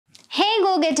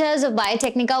go-getters of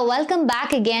Biotechnica, welcome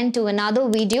back again to another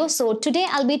video. So today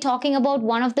I'll be talking about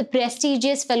one of the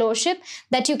prestigious fellowship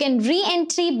that you can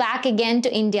re-entry back again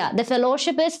to India. The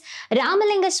fellowship is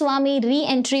Ramalingaswami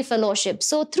Re-Entry Fellowship.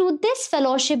 So through this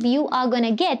fellowship, you are going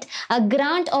to get a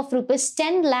grant of rupees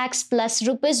 10 lakhs plus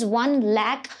rupees 1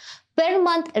 lakh per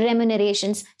month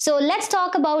remunerations. So let's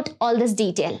talk about all this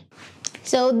detail.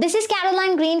 So this is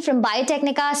Caroline Green from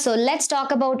Biotechnica. So let's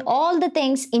talk about all the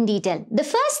things in detail. The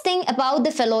first thing about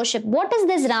the fellowship, what is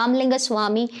this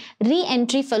Ramalingaswami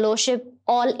Re-Entry Fellowship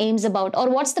all aims about, or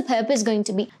what's the purpose going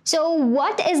to be? So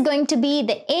what is going to be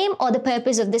the aim or the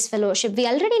purpose of this fellowship? We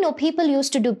already know people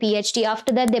used to do PhD.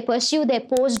 After that, they pursue their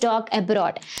postdoc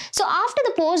abroad. So after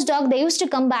the postdoc, they used to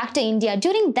come back to India.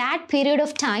 During that period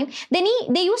of time,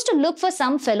 they used to look for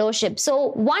some fellowship.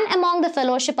 So one among the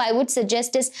fellowship I would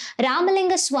suggest is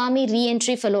Ramalingaswami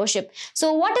Re-Entry Fellowship.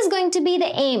 So what is going to be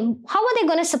the aim? How are they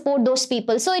going to support those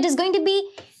people? So it is going to be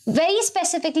very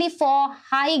specifically for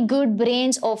high good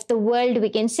brains of the world, we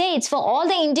can say. It's for all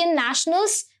the Indian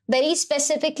nationals, very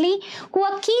specifically, who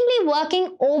are keenly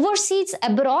working overseas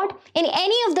abroad in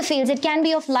any of the fields. It can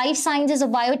be of life sciences or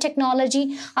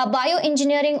biotechnology or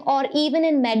bioengineering, or even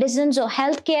in medicines or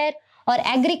healthcare or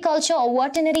agriculture or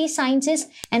veterinary sciences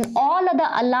and all other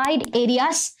allied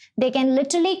areas. They can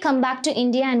literally come back to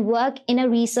India and work in a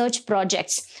research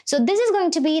projects. So this is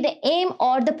going to be the aim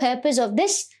or the purpose of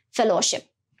this fellowship.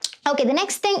 Okay, the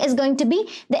next thing is going to be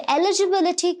the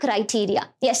eligibility criteria.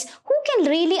 Yes, who can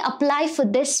really apply for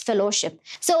this fellowship?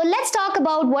 So let's talk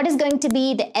about what is going to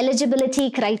be the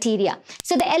eligibility criteria.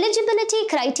 So the eligibility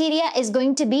criteria is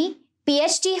going to be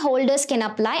PhD holders can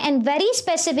apply, and very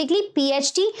specifically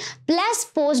PhD plus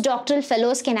postdoctoral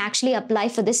fellows can actually apply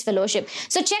for this fellowship.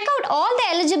 So check out all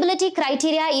the eligibility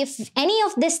criteria. If any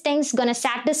of these things gonna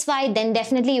satisfy, then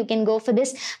definitely you can go for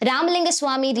this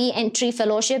Ramalingaswami Re-Entry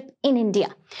Fellowship in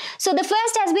India. So the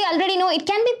first, as we already know, it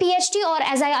can be PhD, or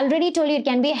as I already told you, it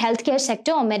can be a healthcare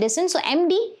sector or medicine. So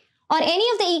MD or any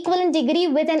of the equivalent degree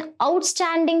with an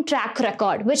outstanding track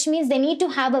record, which means they need to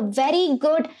have a very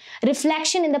good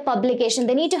reflection in the publication.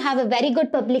 They need to have a very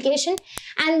good publication,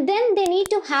 and then they need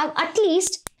to have at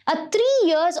least a 3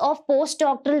 years of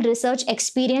postdoctoral research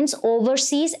experience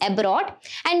overseas abroad.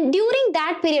 And during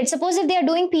that period, suppose if they are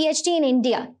doing PhD in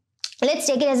India, let's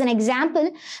take it as an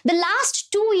example, the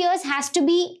last 2 years has to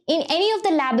be in any of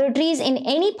the laboratories in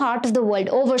any part of the world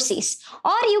overseas,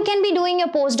 or you can be doing your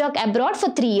postdoc abroad for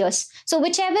 3 years. So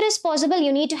whichever is possible,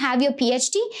 you need to have your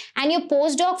PhD and your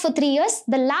postdoc for 3 years.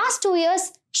 The last 2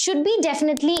 years should be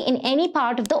definitely in any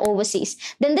part of the overseas.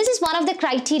 Then this is one of the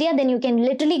criteria. Then you can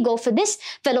literally go for this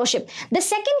fellowship. The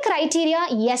second criteria,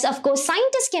 yes, of course,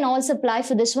 scientists can also apply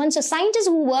for this one. So scientists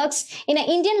who works in an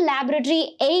Indian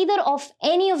laboratory, either of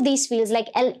any of these fields like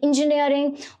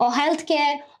engineering or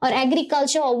healthcare or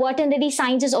agriculture or veterinary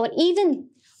sciences or even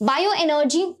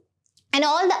bioenergy, and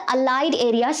all the allied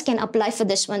areas can apply for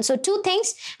this one. So two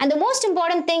things. And the most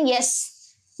important thing, yes,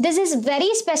 this is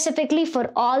very specifically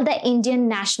for all the Indian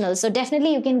nationals. So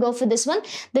definitely you can go for this one.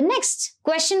 The next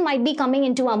question might be coming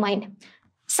into our mind.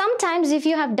 Sometimes if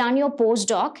you have done your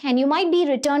postdoc and you might be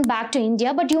returned back to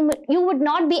India, but you would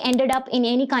not be ended up in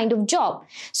any kind of job.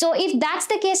 So if that's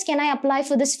the case, can I apply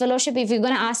for this fellowship? If you're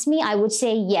going to ask me, I would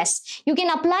say yes. You can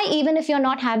apply even if you're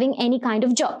not having any kind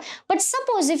of job. But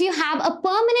suppose if you have a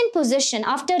permanent position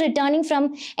after returning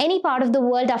from any part of the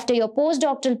world after your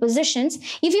postdoctoral positions,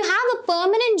 if you have a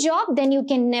permanent job, then you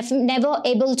can never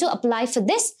able to apply for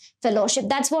this fellowship.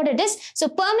 That's what it is. So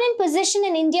permanent position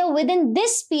in India within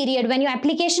this period when your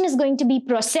application is going to be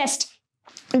processed,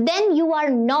 then you are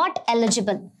not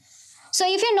eligible. So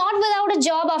if you're not without a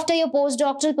job after your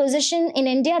postdoctoral position in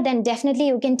India, then definitely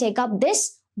you can take up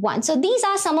this one. So these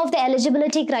are some of the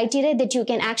eligibility criteria that you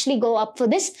can actually go up for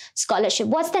this scholarship.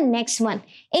 What's the next one?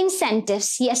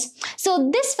 Incentives. Yes. So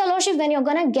this fellowship, when you're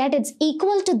going to get, it's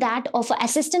equal to that of an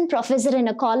assistant professor in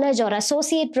a college or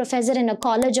associate professor in a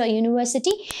college or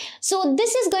university. So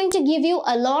this is going to give you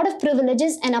a lot of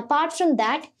privileges. And apart from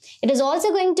that, it is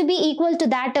also going to be equal to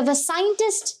that of a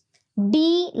scientist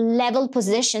D level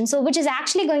position. So which is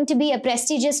actually going to be a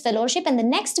prestigious fellowship. And the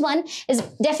next one is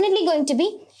definitely going to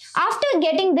be, after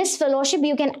getting this fellowship,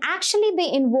 you can actually be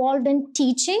involved in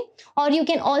teaching, or you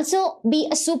can also be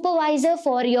a supervisor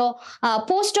for your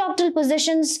postdoctoral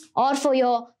positions or for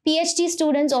your PhD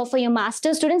students or for your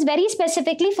master students. Very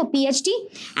specifically for PhD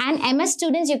and MS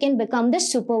students, you can become the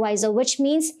supervisor, which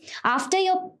means after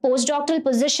your postdoctoral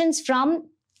positions from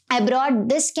abroad,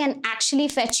 this can actually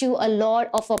fetch you a lot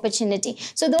of opportunity.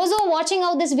 So those who are watching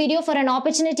out this video for an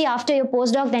opportunity after your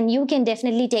postdoc, then you can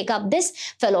definitely take up this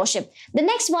fellowship. The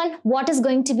next one, what is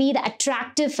going to be the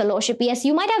attractive fellowship? Yes,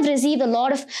 you might have received a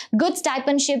lot of good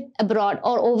stipendship abroad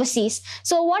or overseas.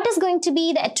 So what is going to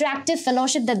be the attractive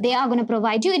fellowship that they are going to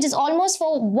provide you? It is almost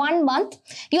for 1 month.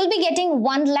 You'll be getting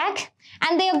 1 lakh,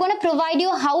 and they are going to provide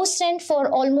you house rent for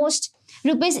almost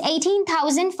rupees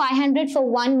 18,500 for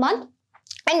 1 month.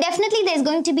 And definitely there's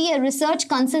going to be a research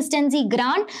contingency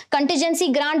grant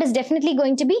is definitely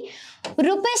going to be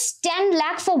rupees 10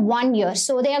 lakh for 1 year.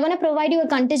 So they are going to provide you a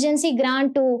contingency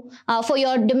grant to for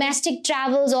your domestic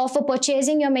travels or for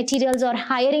purchasing your materials or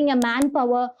hiring a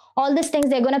manpower. All these things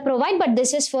they're going to provide, but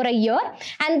this is for a year.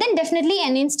 And then definitely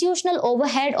an institutional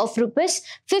overhead of rupees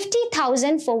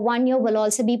 50,000 for 1 year will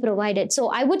also be provided. So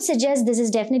I would suggest this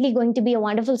is definitely going to be a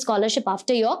wonderful scholarship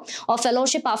after your or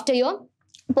fellowship after your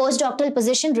postdoctoral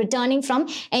position returning from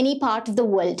any part of the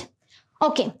world.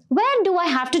 Okay, where do I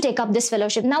have to take up this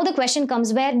fellowship? Now the question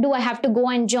comes, where do I have to go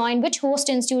and join? Which host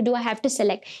institute do I have to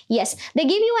select? Yes, they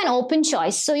give you an open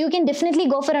choice. So you can definitely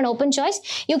go for an open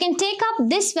choice. You can take up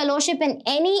this fellowship in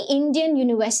any Indian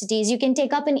universities. You can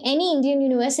take up in any Indian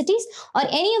universities or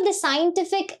any of the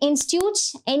scientific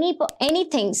institutes, any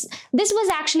things. This was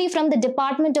actually from the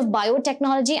Department of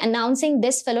Biotechnology announcing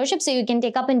this fellowship. So you can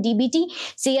take up in DBT,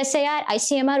 CSIR,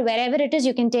 ICMR, wherever it is,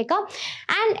 you can take up.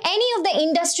 And any of the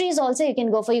industries also you can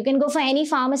go for. You can go for any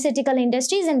pharmaceutical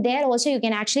industries, and there also you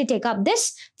can actually take up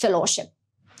this fellowship.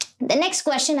 The next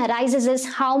question arises is,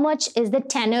 how much is the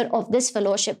tenure of this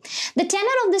fellowship? The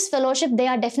tenure of this fellowship, they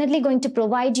are definitely going to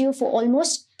provide you for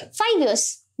almost 5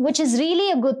 years, which is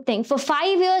really a good thing. For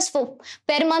 5 years,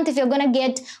 per month, if you're going to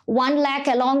get 1 lakh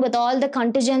along with all the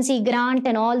contingency grant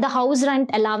and all the house rent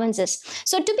allowances.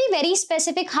 So to be very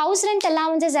specific, house rent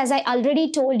allowances, as I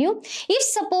already told you, if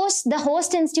suppose the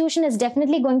host institution is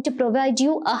definitely going to provide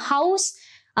you a house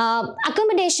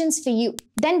accommodations for you,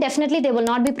 then definitely they will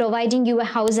not be providing you a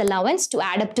house allowance to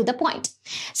add up to the point.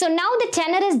 So now the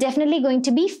tenure is definitely going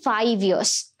to be 5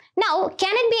 years. Now,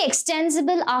 can it be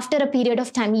extensible after a period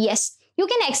of time? Yes. You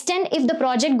can extend if the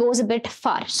project goes a bit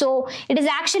far. So it is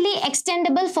actually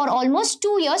extendable for almost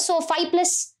 2 years. So 5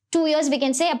 plus 2 years, we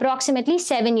can say approximately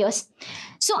 7 years.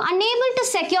 So unable to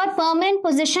secure permanent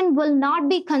position will not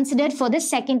be considered for the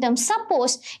second term.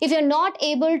 Suppose if you're not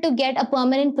able to get a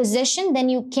permanent position, then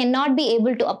you cannot be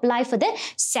able to apply for the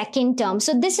second term.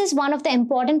 So this is one of the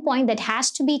important points that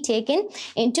has to be taken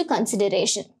into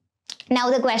consideration. Now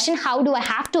the question, how do I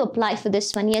have to apply for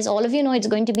this one? Yes, all of you know it's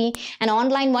going to be an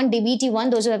online one, DBT one.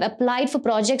 Those who have applied for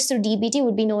projects through DBT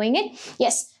would be knowing it.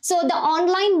 Yes, so the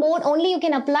online mode only you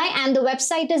can apply, and the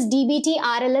website is DBT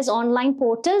RLS online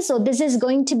portal. So this is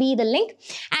going to be the link.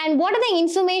 And what are the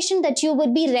information that you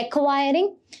would be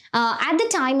requiring at the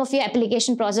time of your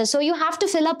application process? So you have to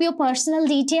fill up your personal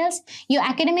details, your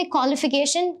academic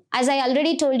qualification. As I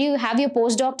already told you, you have your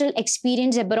postdoctoral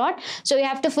experience abroad. So you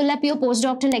have to fill up your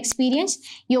postdoctoral experience,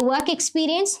 your work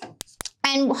experience,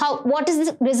 and what is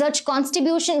the research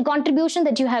contribution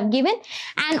that you have given,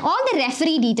 and all the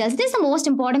referee details. This is the most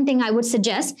important thing I would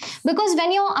suggest, because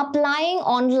when you're applying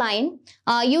online,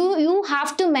 you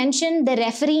have to mention the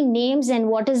referee names and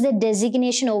what is the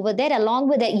designation over there along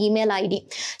with the email ID.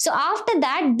 So after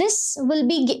that, this will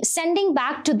be sending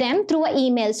back to them through an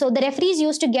email. So the referees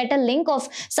used to get a link of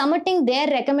submitting their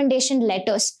recommendation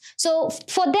letters. So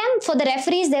for them, for the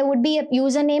referees, there would be a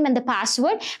username and the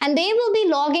password, and they will be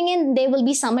logging in, they will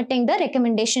be submitting the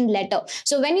recommendation letter.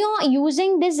 So when you are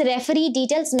using this referee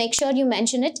details, make sure you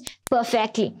mention it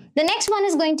perfectly. The next one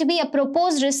is going to be a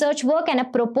proposed research work and a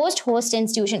proposed host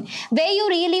institution, where you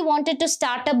really wanted to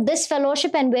start up this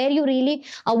fellowship and where you really,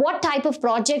 what type of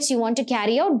projects you want to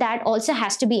carry out. That also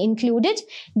has to be included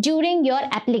during your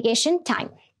application time.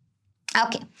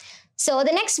 Okay, so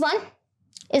the next one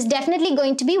is definitely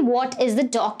going to be, what is the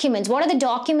documents? What are the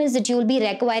documents that you will be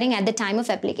requiring at the time of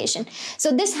application?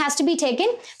 So this has to be taken.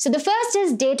 So the first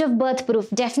is date of birth proof.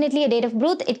 Definitely a date of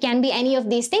birth. It can be any of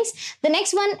these things. The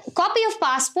next one, copy of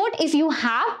passport. If you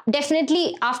have,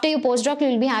 definitely after your postdoc, you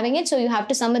will be having it. So you have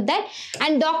to submit that.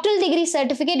 And doctoral degree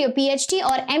certificate, your PhD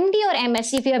or MD or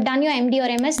MS. If you have done your MD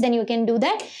or MS, then you can do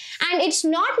that. And it's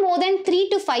not more than 3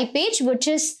 to 5 page, which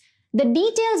is the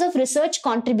details of research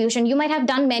contribution. You might have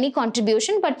done many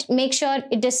contribution, but make sure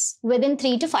it is within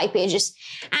 3 to 5 pages.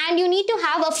 And you need to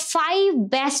have a 5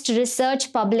 best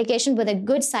research publication with a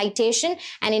good citation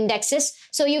and indexes.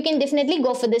 So you can definitely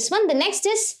go for this one. The next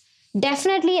is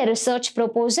definitely a research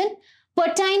proposal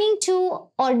pertaining to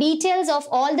or details of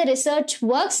all the research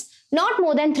works not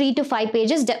more than 3 to 5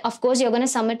 pages. Of course, you're going to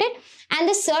submit it. And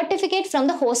the certificate from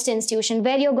the host institution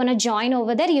where you're going to join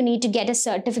over there, you need to get a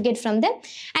certificate from them.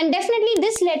 And definitely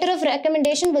this letter of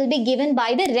recommendation will be given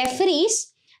by the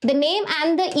referees, the name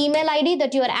and the email ID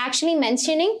that you are actually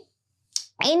mentioning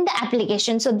in the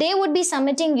application. So they would be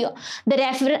submitting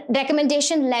the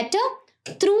recommendation letter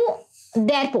through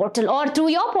their portal or through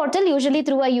your portal, usually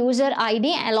through a user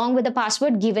ID along with the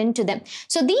password given to them.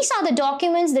 So these are the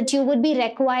documents that you would be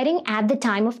requiring at the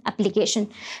time of application.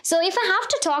 So if I have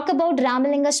to talk about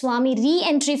Ramalingaswami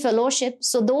re-entry fellowship,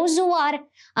 so those who are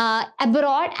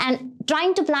abroad and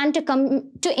trying to plan to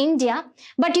come to India,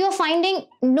 but you're finding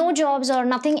no jobs or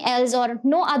nothing else or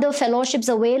no other fellowships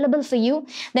available for you,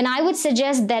 then I would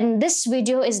suggest then this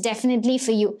video is definitely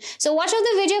for you. So watch out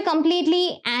the video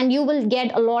completely and you will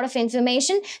get a lot of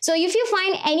information. So if you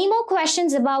find any more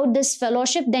questions about this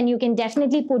fellowship, then you can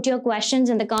definitely put your questions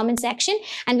in the comment section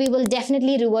and we will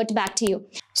definitely revert back to you.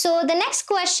 So the next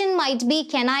question might be,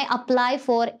 can I apply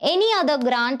for any other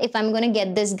grant if I'm going to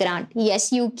get this grant?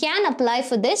 Yes, you can apply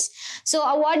for this. So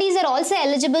awardees are also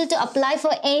eligible to apply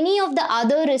for any of the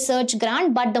other research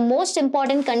grant, but the most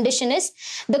important condition is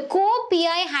the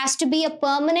co-PI has to be a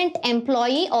permanent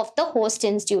employee of the host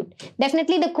institute.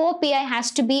 Definitely the co-PI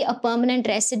has to be a permanent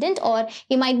resident or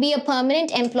he might be a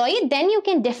permanent employee. Then you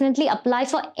can definitely apply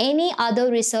for any other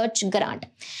research grant.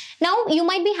 Now, you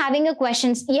might be having a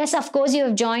question. Yes, of course, you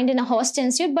have joined in a host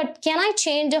institute, but can I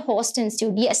change a host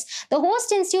institute? Yes, the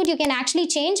host institute you can actually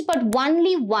change, but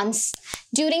only once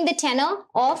during the tenure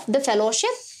of the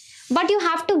fellowship. But you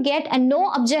have to get a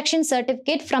no objection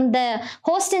certificate from the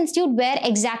host institute where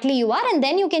exactly you are, and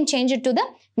then you can change it to the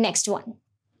next one.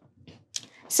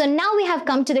 So now we have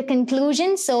come to the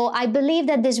conclusion. So I believe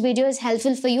that this video is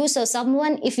helpful for you. So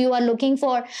someone, if you are looking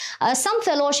for some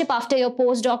fellowship after your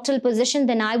postdoctoral position,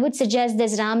 then I would suggest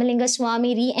this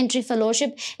Ramalingaswami re-entry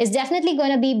fellowship is definitely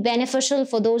going to be beneficial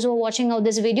for those who are watching out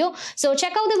this video. So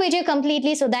check out the video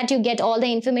completely so that you get all the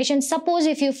information. Suppose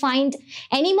if you find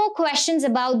any more questions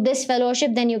about this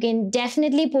fellowship, then you can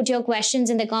definitely put your questions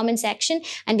in the comment section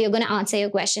and we are going to answer your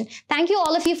question. Thank you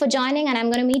all of you for joining and I'm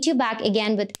going to meet you back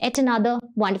again with yet another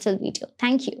wonderful video.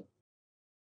 Thank you.